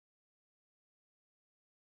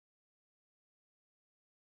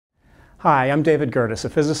Hi, I'm David Gerdes, a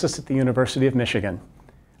physicist at the University of Michigan.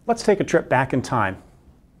 Let's take a trip back in time.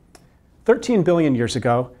 13 billion years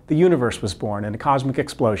ago, the universe was born in a cosmic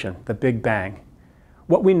explosion, the Big Bang.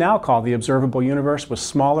 What we now call the observable universe was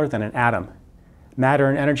smaller than an atom. Matter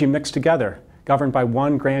and energy mixed together, governed by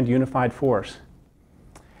one grand unified force.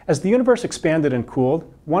 As the universe expanded and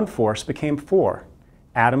cooled, one force became four.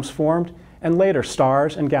 Atoms formed, and later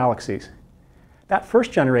stars and galaxies. That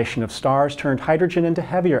first generation of stars turned hydrogen into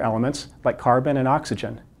heavier elements like carbon and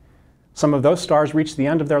oxygen. Some of those stars reached the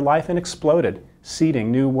end of their life and exploded,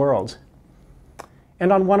 seeding new worlds.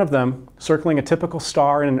 And on one of them, circling a typical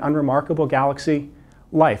star in an unremarkable galaxy,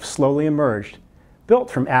 life slowly emerged,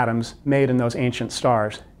 built from atoms made in those ancient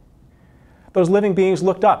stars. Those living beings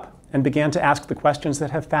looked up and began to ask the questions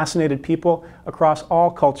that have fascinated people across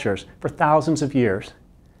all cultures for thousands of years.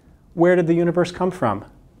 Where did the universe come from?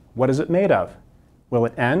 What is it made of? Will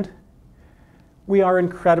it end? We are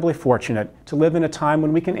incredibly fortunate to live in a time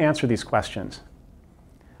when we can answer these questions.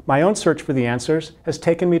 My own search for the answers has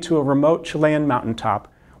taken me to a remote Chilean mountaintop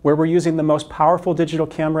where we're using the most powerful digital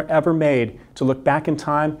camera ever made to look back in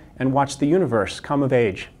time and watch the universe come of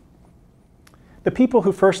age. The people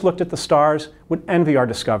who first looked at the stars would envy our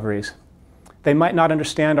discoveries. They might not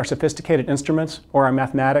understand our sophisticated instruments or our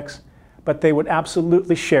mathematics, but they would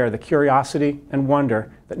absolutely share the curiosity and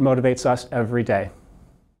wonder that motivates us every day.